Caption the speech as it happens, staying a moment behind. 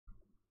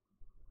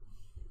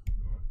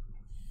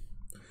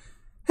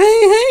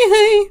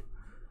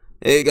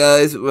Hey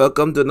guys,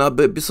 welcome to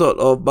another episode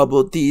of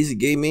BubbleteaS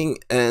Gaming,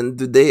 and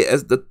today,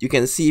 as you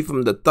can see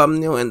from the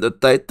thumbnail and the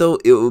title,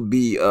 it will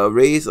be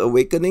Rhea's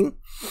Awakening.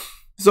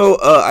 So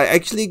I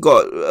actually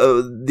got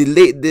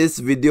delayed this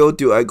video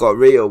till I got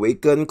Rhea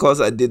Awakened because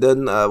I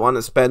didn't want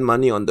to spend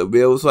money on the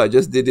wheel, so I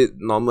just did it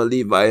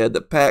normally via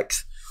the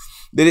packs.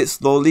 Did it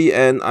slowly,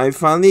 and I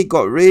finally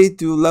got Rhea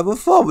to level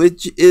 4,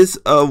 which is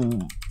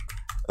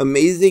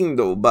amazing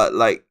though. But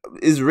like,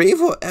 is Rhea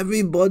for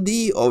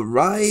everybody or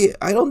Rye?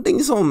 I don't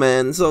think so,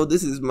 man. So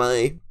this is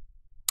my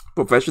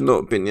professional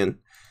opinion.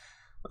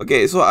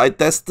 Okay, so I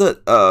tested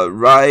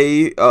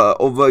Rye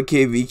over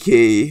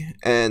KVK,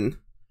 and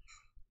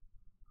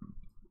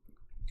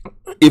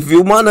if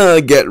you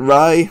wanna get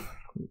Rye,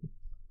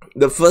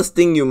 the first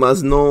thing you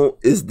must know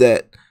is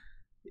that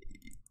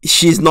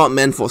she's not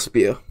meant for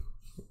spear.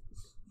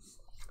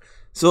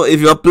 So if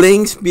you're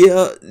playing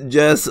spear,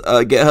 just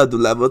get her to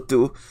level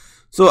 2.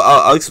 So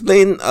I'll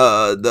explain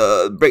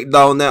the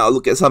breakdown, then I'll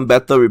look at some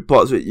battle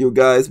reports with you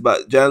guys,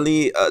 but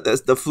generally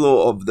that's the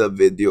flow of the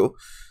video.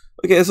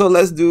 Okay, so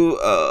let's do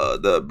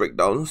the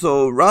breakdown.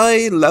 So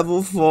Rhea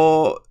level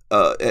 4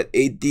 at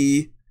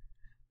 80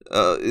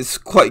 is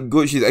quite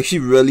good. She's actually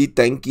really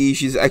tanky.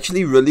 She's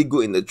actually really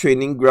good in the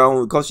training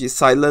ground because she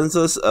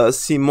silences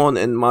Simon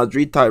and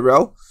Marjorie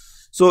Tyrell.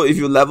 So if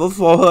you level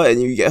 4 her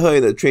and you get her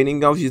in the training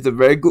ground, she's a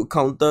very good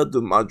counter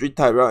to Marjorie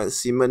Tyrell and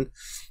Simon.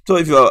 So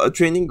if you're a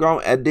training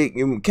ground addict,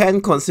 you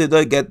can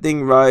consider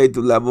getting Rhea to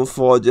level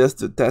 4 just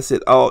to test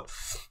it out.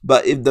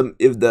 But if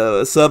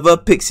the server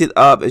picks it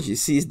up and she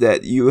sees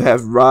that you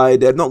have Rhea,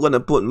 they're not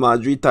gonna put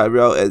Marjorie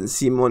Tyrell and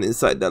Simon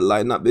inside the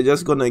lineup. They're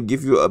just gonna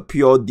give you a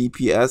pure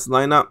DPS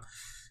lineup,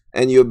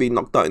 and you'll be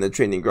knocked out in the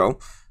training ground.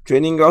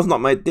 Training ground's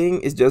not my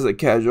thing. It's just a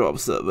casual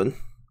observant.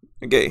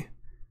 Okay.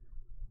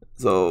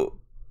 So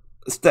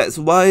stats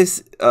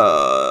wise,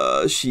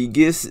 she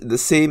gives the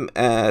same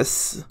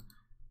as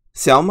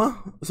Selma.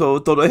 So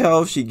total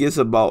health she gives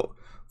about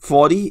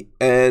 40,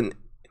 and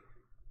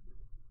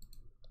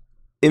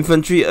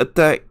infantry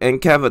attack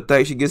and cav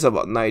attack she gives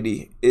about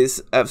 90.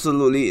 It's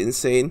absolutely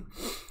insane.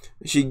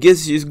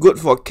 She's good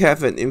for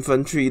cav and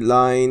infantry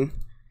line.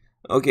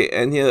 Okay,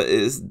 and here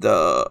is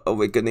the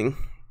Awakening.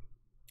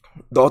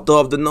 Daughter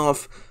of the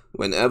North.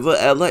 Whenever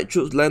allied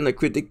troops land a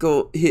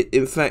critical hit,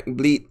 in fact,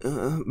 bleed.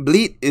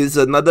 Bleed is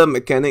another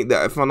mechanic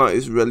that I found out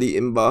is really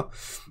imba.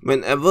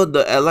 Whenever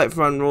the allied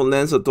front row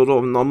lands a total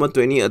of normal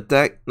 20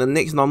 attack, the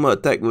next normal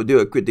attack will do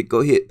a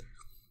critical hit.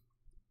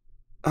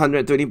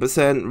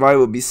 120%, Rhea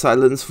will be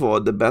silenced for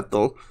the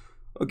battle.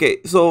 Okay,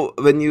 so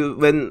when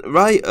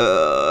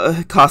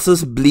Rhea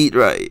casts Bleed,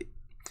 right,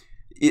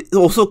 it's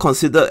also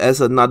considered as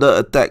another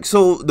attack.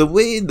 So the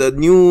way the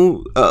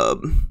new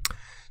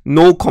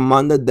no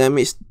commander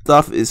damage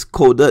stuff is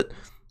coded,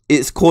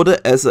 it's coded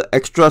as an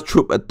extra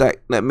troop attack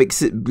that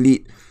makes it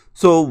bleed.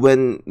 So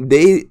when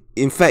they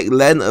in fact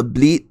land a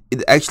bleed,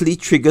 it actually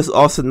triggers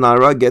off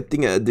Sanara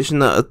getting an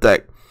additional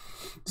attack.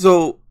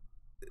 So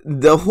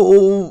the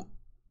whole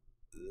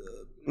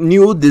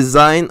new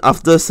design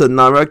after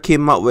Sanara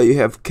came out, where you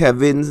have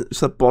Kevin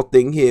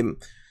supporting him,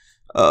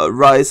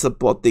 Rhea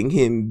supporting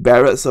him,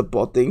 Barrett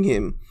supporting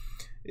him,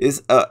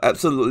 is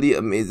absolutely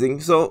amazing.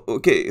 So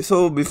okay,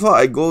 so before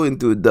I go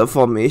into the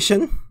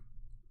formation,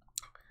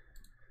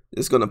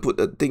 just gonna put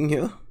the thing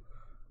here.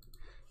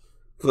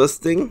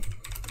 First thing,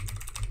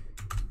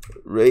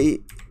 Rhea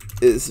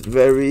is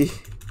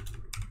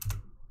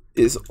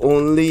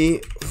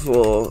only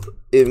for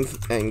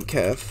Inf and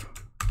Cav.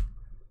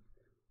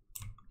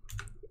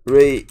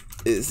 Rhea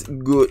is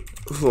good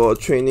for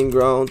training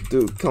ground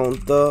to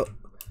counter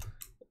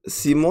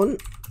Simon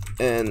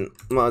and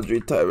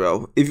Marjorie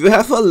Tyrell. If you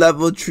have a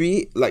level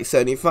 3 like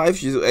 75,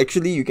 she's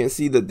actually, you can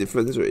see the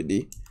difference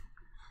already.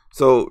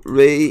 So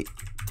Rhea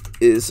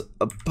is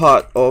a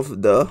part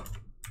of the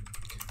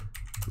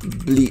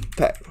bleed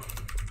pack.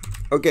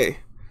 Okay,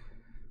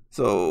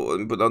 so let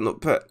me put down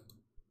notepad.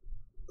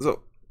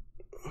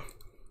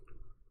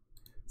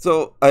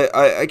 So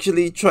I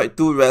actually tried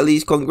 2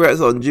 rallies. Congrats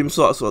on Jim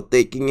Swords for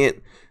taking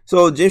it.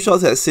 So Jim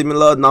Swords has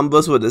similar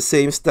numbers, with the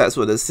same stats,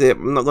 were the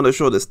same. I'm not gonna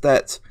show the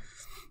stats.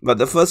 But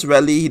the first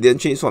rally, he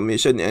didn't change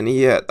formation, and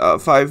he had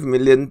 5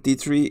 million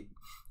T3,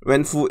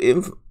 went full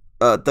inf,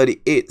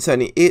 38,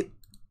 78.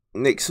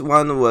 Next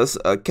one was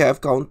a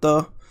cav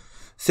counter,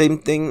 same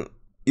thing.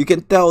 You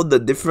can tell the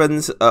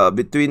difference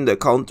between the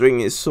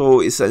countering is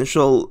so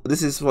essential.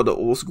 This is for the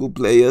old school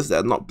players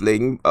that are not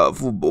playing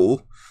full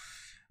bowl.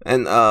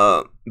 And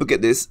look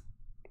at this.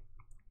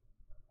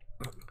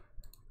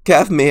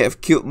 Cav may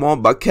have killed more,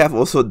 but Cav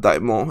also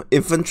died more.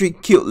 Infantry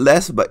killed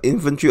less, but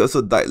infantry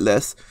also died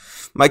less.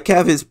 My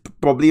Cav is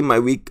probably my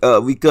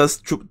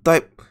weakest troop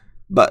type,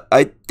 but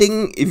I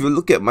think if you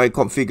look at my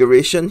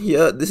configuration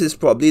here, this is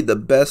probably the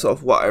best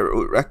of what I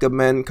would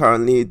recommend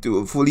currently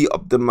to fully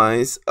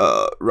optimize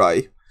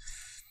Rhea.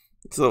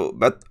 So,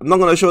 but I'm not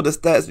gonna show the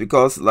stats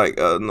because like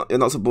you're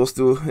not supposed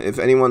to. If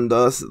anyone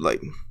does,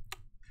 like,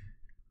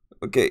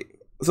 okay.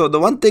 So the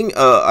one thing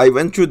I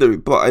went through the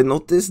report, I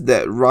noticed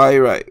that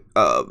Rhea, right,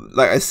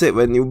 like I said,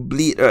 when you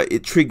bleed, right,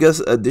 it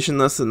triggers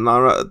additional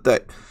Sonara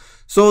attack.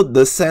 So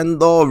the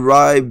Sandor,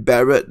 Rhea,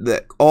 Barret,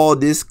 that all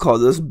this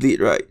causes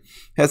bleed, right,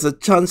 has a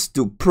chance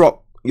to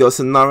proc your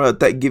Sonara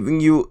attack, giving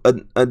you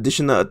an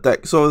additional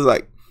attack. So it's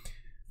like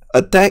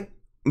attack,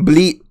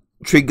 bleed,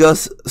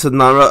 triggers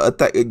Sonara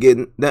attack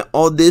again, then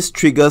all this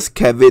triggers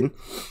Kevin,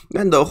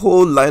 then the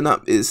whole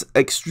lineup is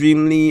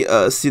extremely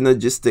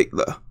synergistic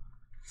lah.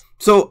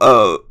 So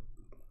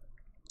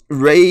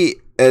Rhea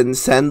and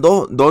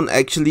Sandor don't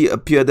actually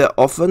appear that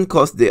often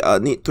because they are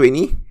need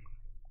 20.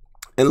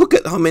 And look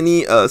at how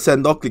many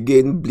Sandor could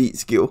gain bleed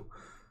skill.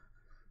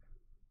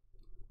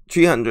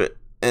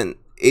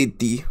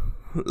 380.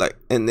 Like,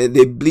 and then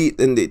they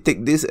bleed and they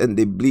take this and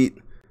they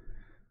bleed.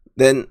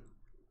 Then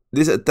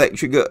this attack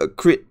trigger a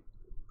crit,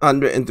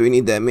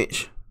 120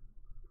 damage.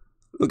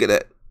 Look at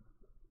that.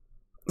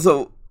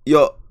 So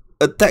your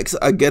attacks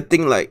are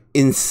getting like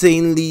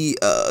insanely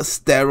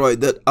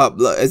steroided up,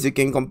 like, as you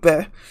can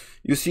compare.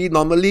 You see,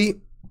 normally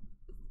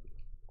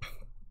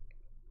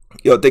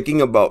you're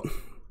taking about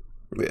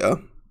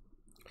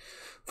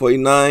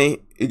 49,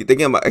 you're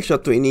taking about extra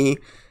 20.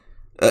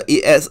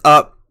 It adds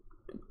up,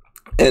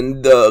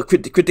 and the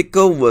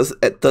critical was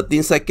at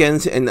 13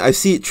 seconds, and I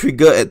see it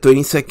trigger at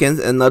 20 seconds,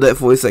 another at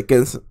 40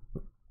 seconds.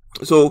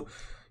 So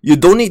you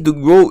don't need to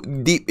go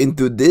deep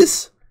into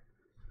this,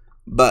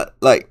 but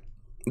like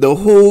the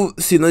whole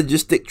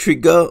synergistic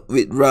trigger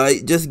with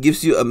Rhea just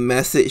gives you a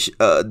message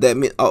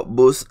damage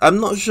outburst. I'm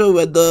not sure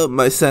whether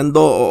my Sandor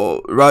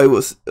or Rhea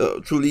was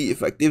truly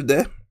effective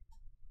there,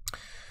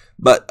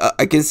 but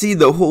I can see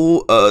the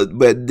whole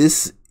where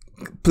this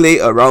play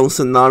around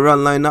Sonara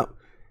lineup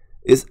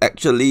is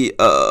actually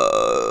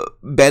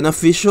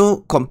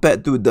beneficial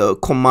compared to the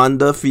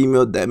commander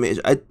female damage.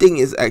 I think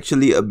it's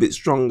actually a bit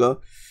stronger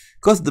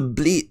because the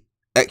bleed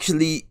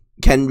actually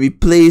can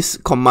replace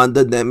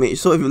commander damage.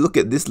 So if you look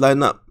at this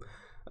lineup,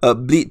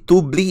 bleed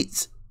 2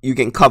 bleeds, you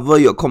can cover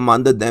your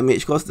commander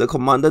damage because the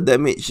commander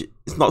damage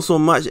is not so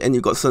much, and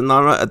you got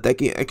Sonara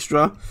attacking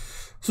extra.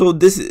 So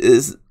this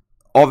is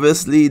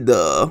obviously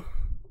the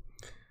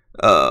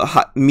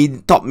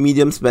top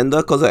medium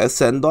spender because I have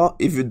Sandor.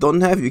 If you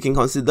don't have, you can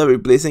consider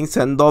replacing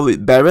Sandor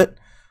with Barret,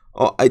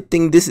 or I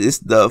think this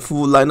is the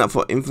full lineup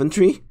for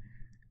infantry.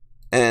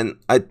 And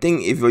I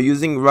think if you're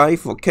using Rhea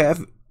for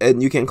Cav,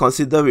 and you can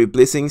consider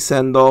replacing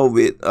Sandor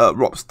with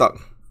Rob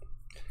Stark.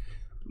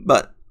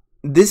 But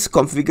this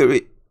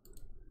configuration,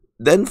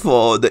 then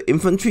for the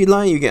infantry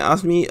line, you can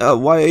ask me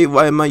why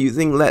am I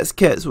using Let's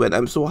Cats when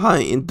I'm so high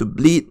into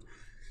bleed?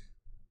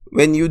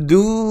 When you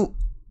do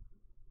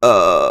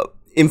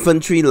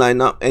infantry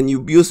lineup and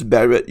you use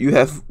Barret, you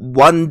have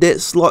 1 dead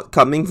slot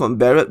coming from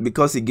Barret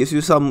because it gives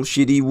you some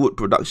shitty wood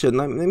production.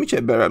 Let me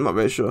check Barret, I'm not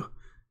very sure.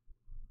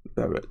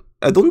 Barret,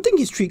 I don't think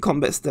he's 3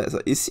 combat stats,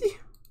 is he?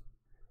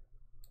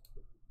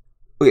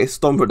 Okay,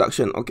 storm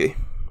production, okay.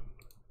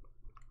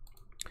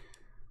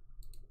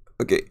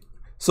 Okay,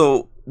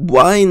 so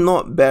why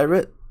not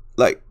Barret?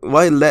 Like,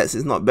 why Let's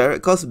is not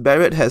Barret? Because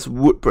Barret has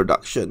wood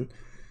production,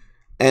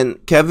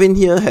 and Kevin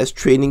here has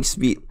training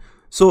speed.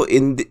 So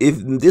if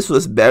this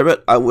was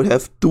Barret, I would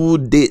have 2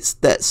 dead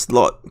stat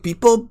slot.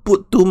 People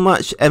put too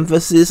much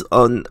emphasis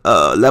on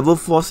level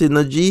 4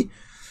 synergy,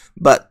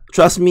 but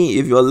trust me,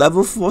 if your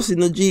level 4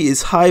 synergy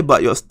is high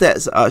but your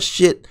stats are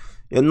shit,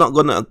 you're not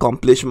gonna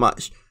accomplish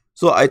much.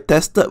 So I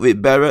tested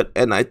with Barret,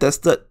 and I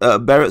tested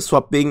Barret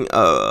swapping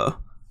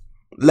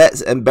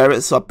Let's and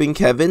Barret swapping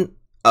Kevin.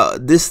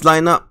 This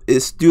lineup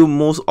is still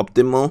most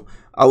optimal.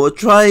 I will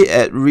try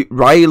at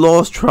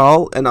Rylaw's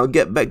trial, and I'll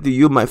get back to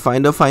you my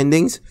final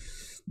findings.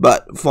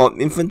 But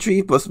from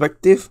infantry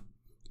perspective,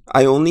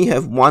 I only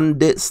have 1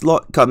 dead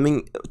slot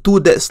coming, 2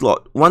 dead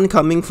slot, 1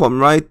 coming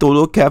from Rhea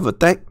Tolo Cav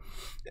attack,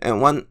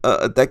 and 1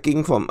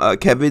 attacking from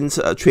Kevin's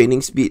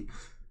training speed.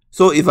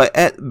 So if I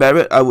add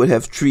Barret, I would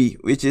have 3,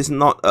 which is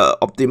not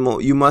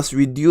optimal. You must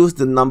reduce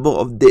the number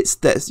of dead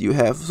stats you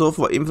have. So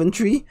for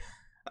infantry,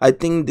 I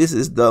think this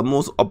is the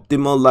most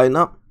optimal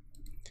lineup.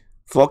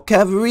 For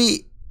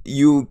cavalry,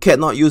 you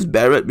cannot use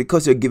Barret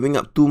because you're giving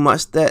up too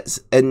much stats.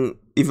 And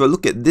if you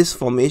look at this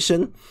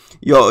formation,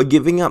 you're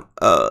giving up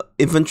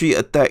infantry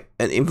attack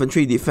and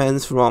infantry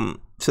defense from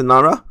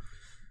Sonara,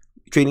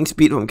 training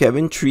speed from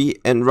Kevin 3,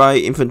 and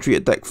Rhea infantry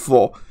attack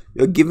 4.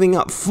 You're giving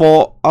up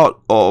 4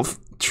 out of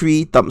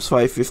 3 times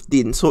 5,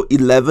 15. So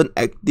 11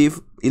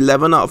 active,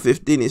 11 out of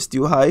 15 is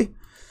still high.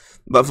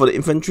 But for the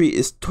infantry,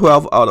 it's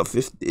 12 out of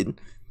 15.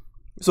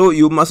 So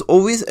you must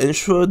always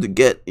ensure to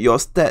get your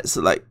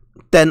stats like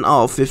 10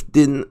 out of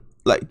 15,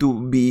 like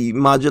to be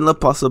marginal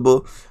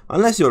possible.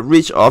 Unless you're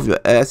rich off your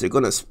ass, you're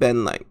gonna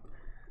spend like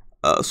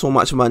so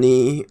much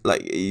money,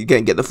 like you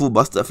can get the full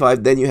Buster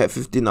 5, then you have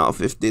 15 out of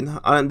 15.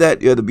 Other than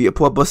that, you have to be a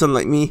poor person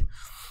like me.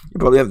 You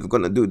probably have to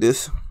gonna do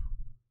this.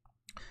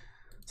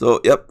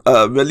 So yep,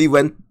 really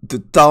went to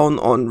town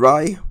on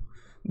Rhea.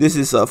 This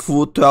is a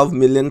full 12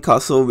 million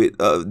castle with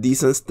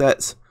decent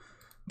stats.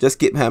 Just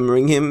keep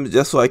hammering him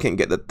just so I can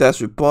get the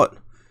test report.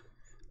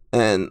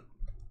 And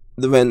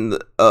when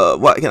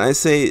what can I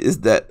say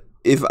is that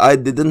if I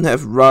didn't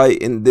have Rhea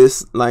in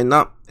this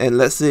lineup, and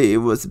let's say it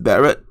was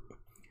Barret,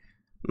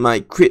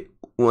 my crit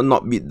will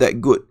not be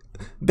that good.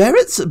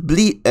 Barret's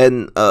bleed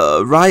and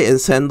Rhea and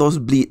Sandor's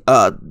bleed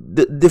are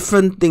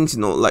different things,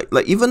 you know.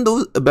 Like even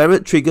though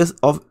Barret triggers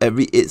off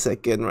every 8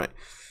 seconds, right?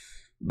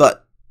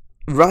 But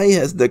Rhea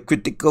has the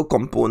critical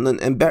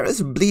component, and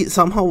Barret's bleed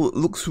somehow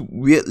looks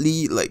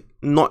weirdly like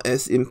not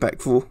as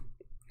impactful.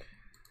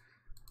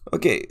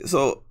 Okay,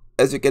 so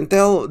as you can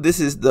tell, this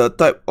is the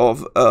type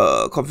of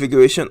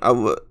configuration I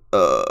would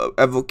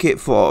advocate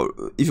for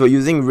if you're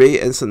using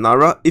Rhea and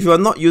Sonara. If you're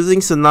not using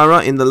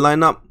Sonara in the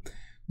lineup,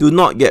 do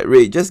not get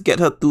Rhea. Just get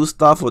her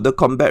 2-star for the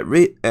combat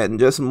rate and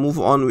just move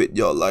on with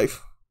your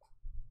life.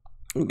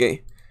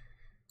 Okay,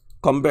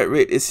 combat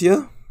rate is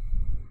here.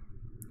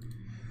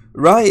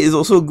 Rhea is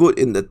also good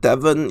in the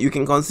tavern. You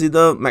can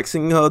consider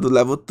maxing her to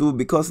level 2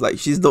 because like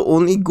she's the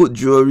only good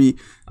jewelry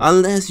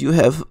unless you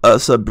have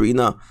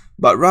Sabrina.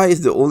 But Rhea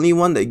is the only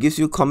one that gives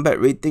you combat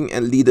rating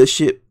and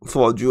leadership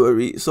for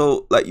jewelry.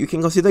 So like you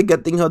can consider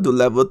getting her to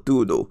level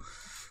 2 though.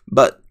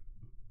 But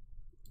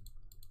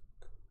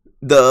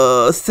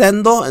the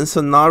Sandor and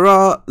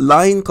Sonara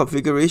line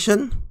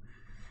configuration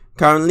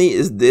currently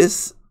is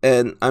this,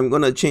 and I'm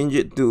gonna change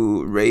it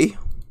to Rhea.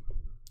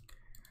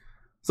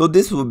 So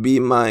this will be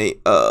my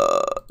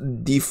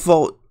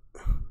default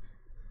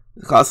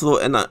castle,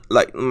 and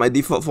like my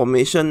default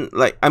formation.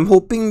 Like I'm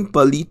hoping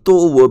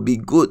Palito will be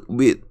good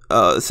with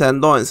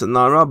Sandor and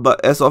Sonara,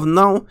 but as of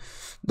now,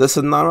 the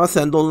Sonara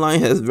Sandor line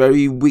has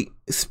very weak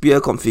spear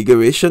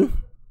configuration.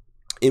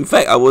 In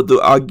fact, I would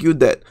argue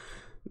that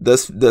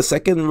the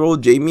second row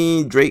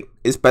Jamie Drake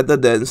is better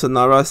than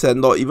Sonara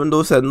Sandor, even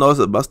though Sandor is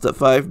a busted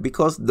 5,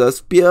 because the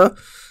spear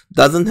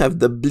doesn't have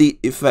the bleed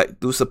effect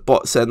to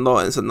support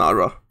Sandor and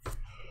Sonara.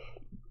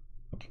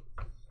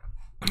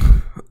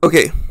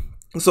 Okay,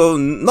 so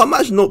not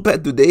much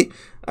notepad today.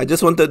 I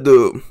just wanted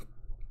to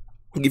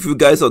give you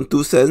guys on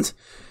 2 cents.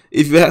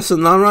 If you have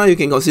Sonara, you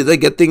can consider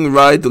getting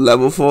Rhea to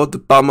level 4 to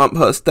pump up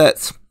her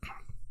stats.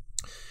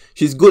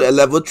 She's good at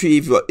level 3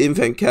 if you're Inf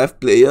and Cav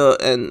player,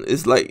 and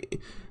it's like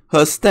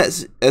her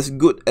stats as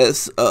good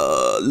as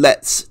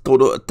Let's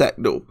total attack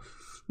though.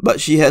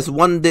 But she has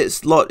 1 dead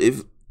slot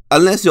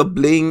unless you're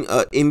playing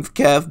Inf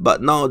Cav,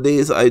 but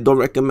nowadays I don't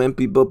recommend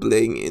people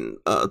playing in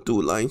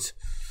 2 lines.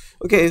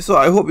 Okay, so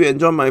I hope you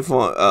enjoyed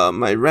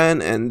my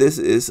rant, and this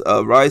is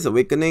Rhea's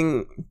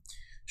Awakening.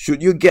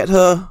 Should you get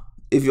her?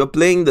 If you're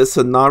playing the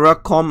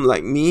Sonara com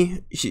like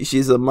me,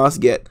 she's a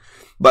must get.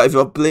 But if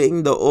you're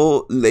playing the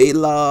old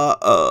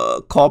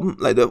Layla com,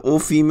 like the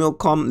old female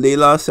com,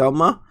 Layla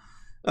Selma,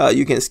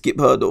 you can skip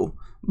her though.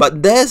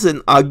 But there's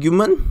an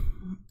argument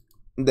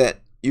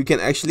that you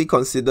can actually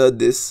consider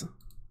this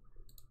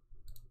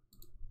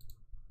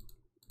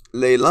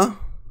Layla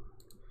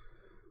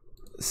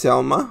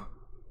Selma.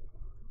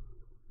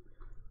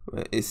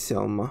 Where is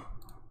Selma?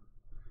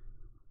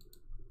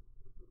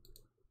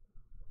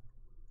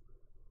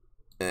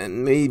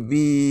 And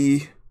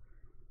maybe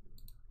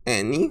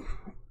Annie.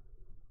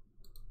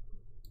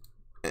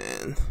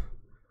 And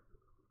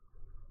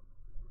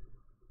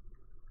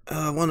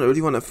I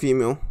really want a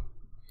female.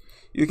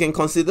 You can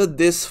consider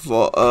this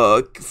for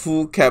a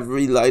full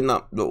cavalry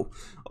lineup though.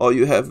 Or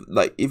you have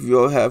like, if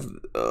you have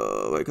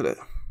what you call it?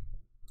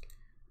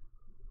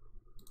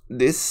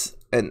 This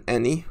and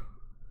Annie.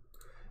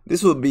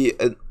 This would be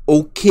an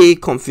okay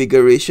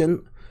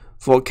configuration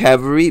for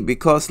cavalry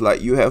because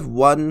like you have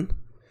 1,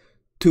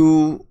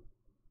 2,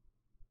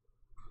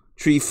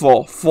 3,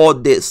 4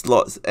 dead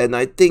slots, and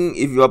I think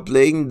if you are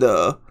playing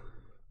the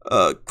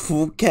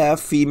full cav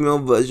female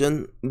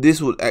version,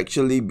 this would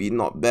actually be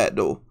not bad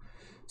though.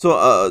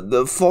 So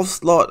the 4th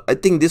slot, I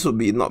think this would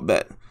be not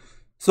bad.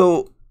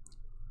 So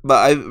but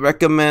I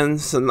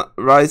recommend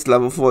Rhea's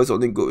level 4 is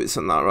only good with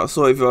Sonara.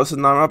 So if you're a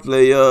Sonara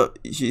player,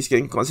 she's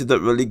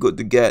considered really good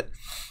to get.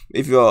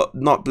 If you're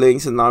not playing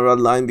Sonara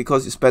line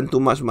because you spend too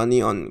much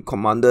money on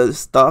commander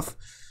stuff,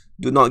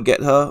 do not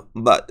get her,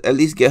 but at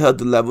least get her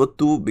to level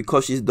 2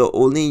 because she's the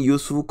only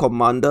useful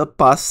commander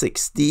past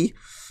 60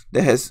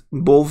 that has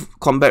both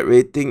combat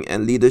rating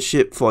and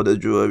leadership for the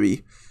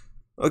jewelry.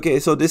 Okay,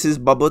 so this is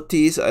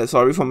BubbleteaS.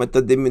 Sorry for my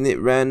 30-minute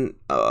rant.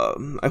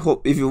 I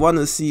hope if you want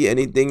to see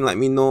anything, let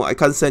me know. I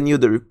can't send you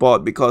the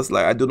report because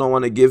like I do not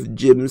want to give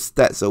Jim's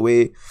stats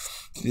away.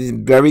 He's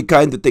very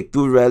kind to take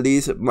 2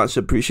 rallies. Much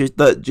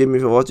appreciated. Jim,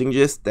 if you're watching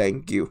this,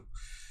 thank you.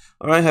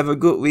 Alright, have a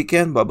good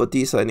weekend.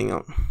 BubbleteaS signing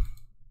out.